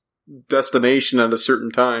next destination at a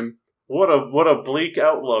certain time. What a bleak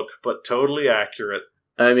outlook, but totally accurate.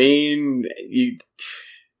 I mean,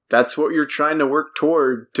 that's what you're trying to work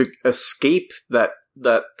toward, to escape that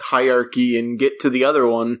hierarchy and get to the other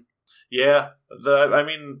one. Yeah,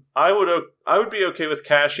 I would be okay with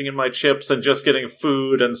cashing in my chips and just getting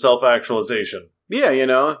food and self-actualization.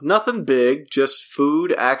 Yeah, nothing big, just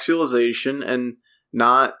food, actualization, and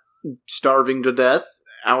not starving to death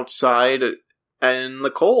outside and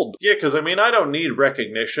the cold. Yeah, because I don't need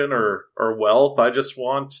recognition or wealth. I just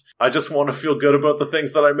want to feel good about the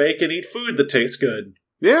things that I make and eat food that tastes good.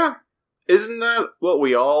 Yeah. Isn't that what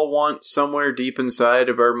we all want somewhere deep inside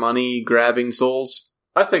of our money-grabbing souls?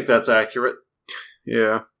 I think that's accurate.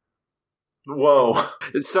 Yeah. Whoa.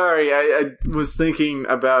 Sorry, I was thinking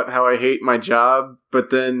about how I hate my job, but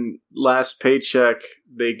then last paycheck,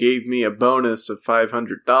 they gave me a bonus of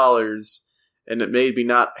 $500, and it made me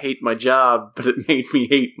not hate my job, but it made me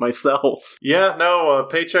hate myself. Yeah, no,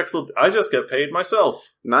 paychecks, I just get paid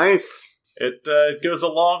myself. Nice. It goes a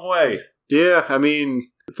long way. Yeah,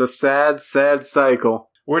 it's a sad, sad cycle.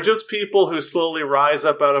 We're just people who slowly rise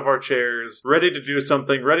up out of our chairs, ready to do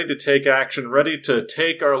something, ready to take action, ready to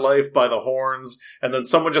take our life by the horns, and then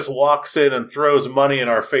someone just walks in and throws money in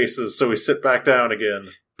our faces so we sit back down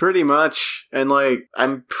again. Pretty much. And,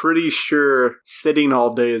 I'm pretty sure sitting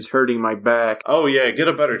all day is hurting my back. Oh yeah, get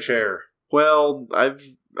a better chair. Well,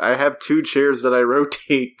 I have 2 chairs that I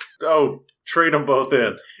rotate. Oh, trade them both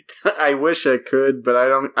in. I wish I could, but I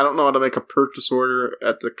don't know how to make a purchase order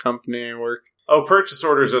at the company I work. Oh, purchase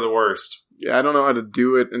orders are the worst. Yeah, I don't know how to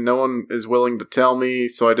do it, and no one is willing to tell me,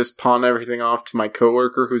 so I just pawn everything off to my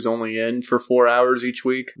coworker who's only in for 4 hours each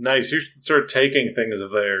week. Nice, you should start taking things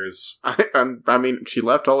of theirs. She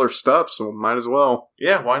left all her stuff, so might as well.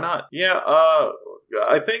 Yeah, why not? Yeah,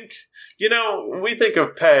 I think, we think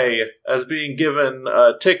of pay as being given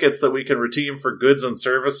tickets that we can redeem for goods and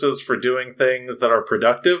services for doing things that are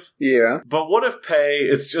productive. Yeah. But what if pay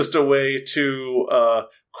is just a way to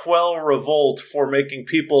quell revolt for making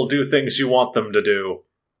people do things you want them to do?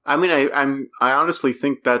 I honestly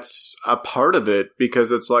think that's a part of it,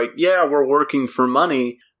 because it's like, yeah, we're working for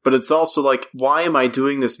money, but it's also like, why am I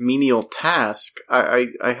doing this menial task? I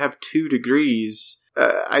have 2 degrees.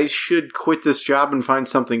 I should quit this job and find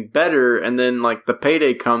something better, and then, the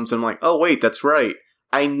payday comes, and I'm like, oh, wait, that's right.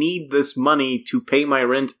 I need this money to pay my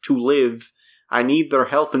rent to live. I need their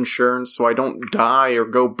health insurance so I don't die or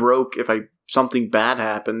go broke if something bad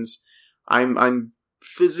happens. I'm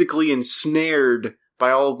physically ensnared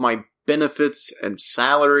by all of my benefits and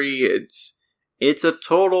salary. It's a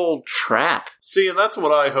total trap. See, and that's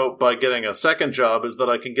what I hope by getting a second job, is that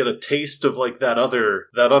I can get a taste of that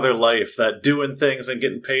other life, that doing things and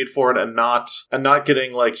getting paid for it, and not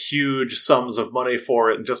getting huge sums of money for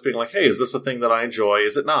it, and just being like, hey, is this a thing that I enjoy?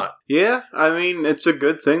 Is it not? Yeah, it's a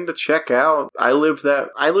good thing to check out. I lived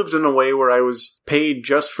in a way where I was paid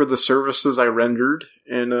just for the services I rendered,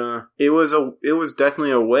 and it was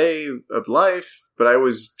definitely a way of life, but I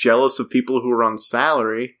was jealous of people who were on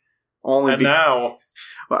salary. Now,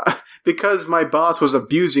 because my boss was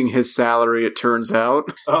abusing his salary, it turns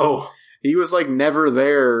out. Oh. He was never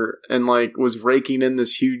there and was raking in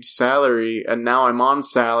this huge salary, and now I'm on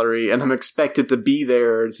salary and I'm expected to be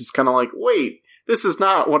there. It's just kind of wait, this is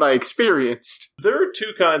not what I experienced. There are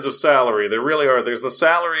 2 kinds of salary. There really are. There's the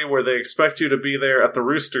salary where they expect you to be there at the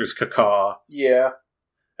rooster's cacaw. Yeah.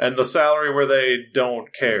 And the salary where they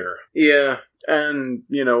don't care. Yeah. And,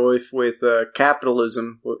 with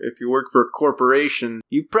capitalism, if you work for a corporation,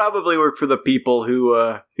 you probably work for the people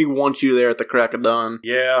who want you there at the crack of dawn.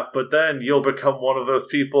 Yeah, but then you'll become one of those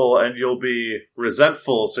people and you'll be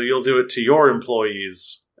resentful, so you'll do it to your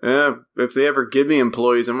employees. Yeah, if they ever give me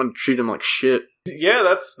employees, I'm going to treat them like shit. Yeah,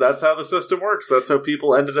 that's how the system works. That's how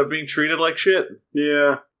people ended up being treated like shit.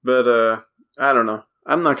 Yeah, but, I don't know.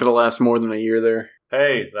 I'm not going to last more than a year there.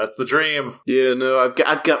 Hey, that's the dream. Yeah, no,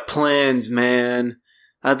 I've got plans, man.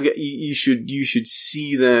 You should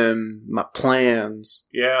see them, my plans.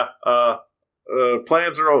 Yeah,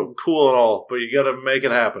 plans are all cool and all, but you gotta make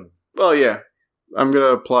it happen. Well, yeah, I'm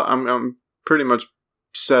gonna apply. I'm pretty much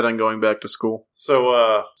set on going back to school.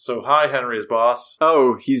 So hi, Henry's boss.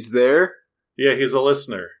 Oh, he's there? Yeah, he's a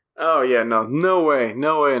listener. Oh, yeah, no way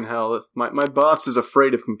in hell. My boss is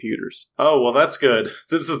afraid of computers. Oh, well, that's good.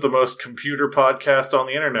 This is the most computer podcast on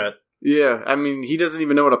the internet. Yeah, I mean, he doesn't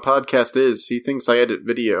even know what a podcast is. He thinks I edit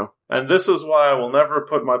video. And this is why I will never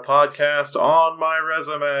put my podcast on my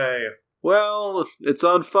resume. Well, it's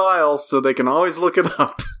on file, so they can always look it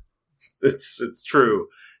up. It's true.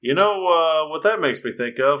 You know what that makes me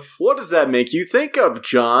think of? What does that make you think of,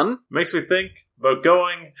 John? Makes me think about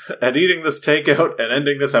going and eating this takeout and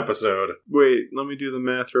ending this episode. Wait, let me do the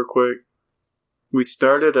math real quick. We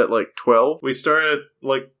started at like 12? We started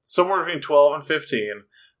like somewhere between 12 and 15.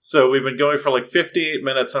 So we've been going for like 58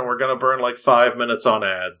 minutes and we're going to burn like 5 minutes on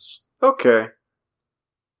ads. Okay.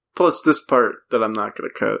 Plus this part that I'm not going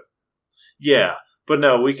to cut. Yeah. But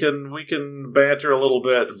no, we can banter a little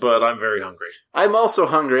bit, but I'm very hungry. I'm also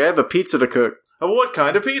hungry. I have a pizza to cook. What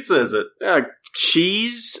kind of pizza is it?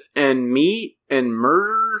 Cheese and meat and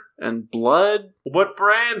murder and blood. What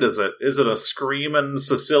brand is it? Is it a Screamin'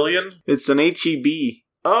 Sicilian? It's an H-E-B.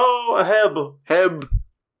 Oh, a Heb. Heb.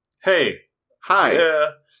 Hey. Hi.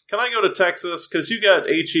 Yeah. Can I go to Texas? Because you got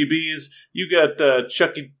H-E-Bs, you got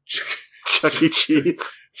Chuck E.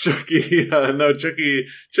 Cheese. Chucky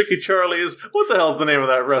Charlie's. What the hell's the name of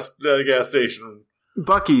that gas station?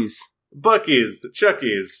 Buc-ee's. Buc-ee's.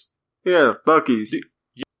 Chucky's. Yeah, Buc-ee's.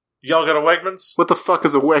 Y'all got a Wegmans? What the fuck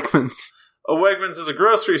is a Wegmans? A Wegmans is a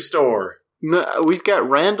grocery store. No, we've got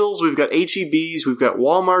Randall's, we've got H-E-B's, we've got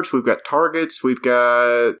Walmart's, we've got Target's, we've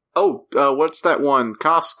got... what's that one?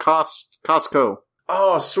 Costco.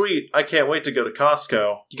 Oh, sweet. I can't wait to go to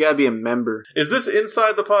Costco. You gotta be a member. Is this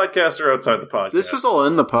inside the podcast or outside the podcast? This is all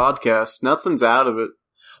in the podcast. Nothing's out of it.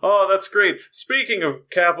 Oh, that's great. Speaking of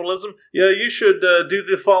capitalism, yeah, you should do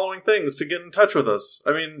the following things to get in touch with us.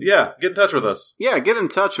 I mean, yeah, get in touch with us. Yeah, get in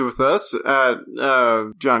touch with us.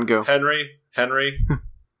 John, go. Henry,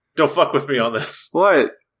 don't fuck with me on this.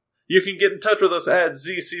 What? You can get in touch with us at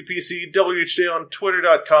ZCPCWHJ on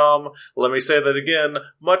Twitter.com. Let me say that again,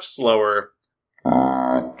 much slower.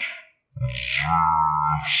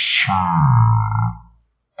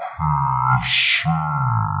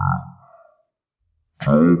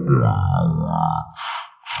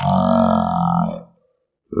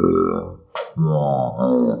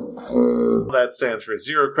 That stands for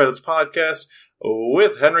Zero Credits Podcast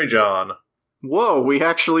with Henry John. Whoa, we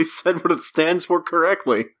actually said what it stands for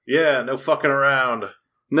correctly. Yeah, no fucking around.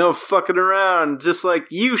 No fucking around, just like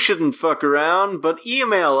you shouldn't fuck around, but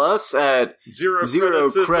email us at Zero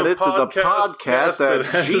Credits is a podcast at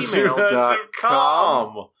gmail.com.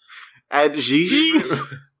 At Gigi?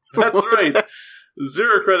 That's right.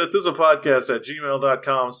 Zero Credits is a podcast at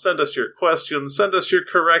gmail.com. Send us your questions, send us your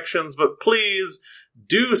corrections, but please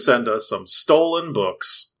do send us some stolen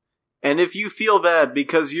books. And if you feel bad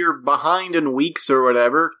because you're behind in weeks or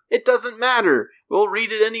whatever, it doesn't matter. We'll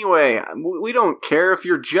read it anyway. We don't care if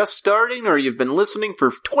you're just starting or you've been listening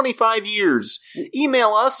for 25 years.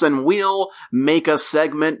 Email us and we'll make a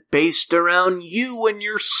segment based around you and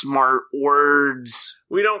your smart words.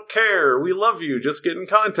 We don't care. We love you. Just get in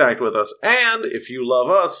contact with us. And if you love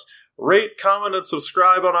us, rate, comment, and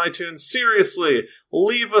subscribe on iTunes. Seriously,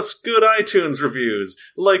 leave us good iTunes reviews.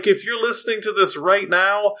 Like, if you're listening to this right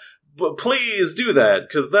now, but please do that,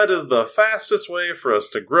 because that is the fastest way for us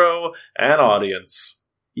to grow an audience.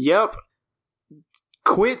 Yep.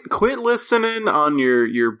 Quit listening on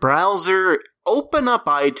your browser. Open up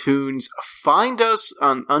iTunes, find us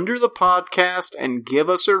under the podcast, and give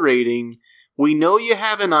us a rating. We know you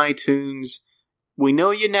have an iTunes. We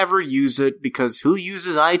know you never use it, because who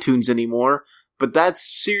uses iTunes anymore? But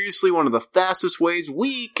that's seriously one of the fastest ways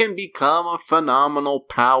we can become a phenomenal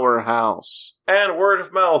powerhouse. And word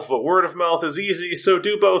of mouth, but word of mouth is easy, so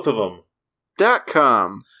do both of them.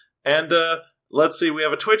 .com. And, let's see, we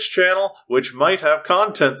have a Twitch channel, which might have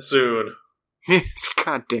content soon.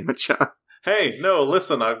 God damn it, John. Hey, no,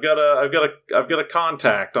 listen, I've got a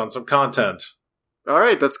contact on some content.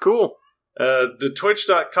 Alright, that's cool. The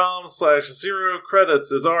twitch.com/Zero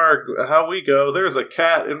Credits is how we go. There's a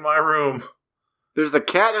cat in my room. There's a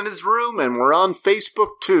cat in his room, and we're on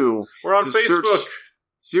Facebook, too. We're on Facebook.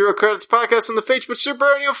 Zero Credits Podcast on the Facebook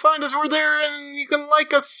server, and you'll find us. We're there, and you can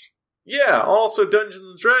like us. Yeah, also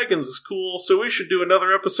Dungeons & Dragons is cool, so we should do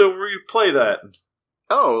another episode where you play that.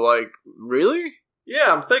 Oh, like, really?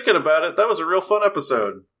 Yeah, I'm thinking about it. That was a real fun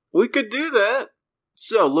episode. We could do that.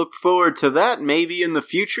 So, look forward to that, maybe in the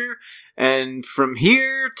future. And from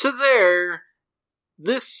here to there,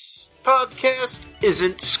 this podcast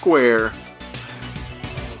isn't square.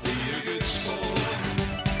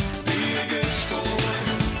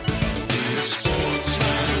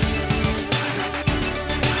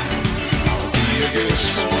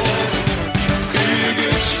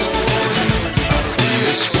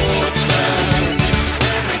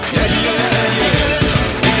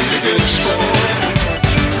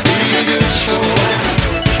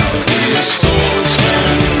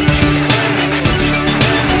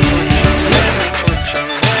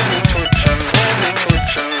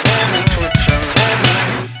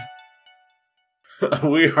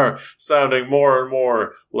 We are sounding more and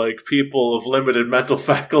more like people of limited mental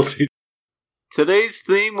faculty. Today's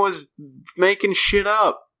theme was making shit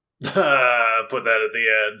up. Put that at the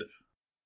end.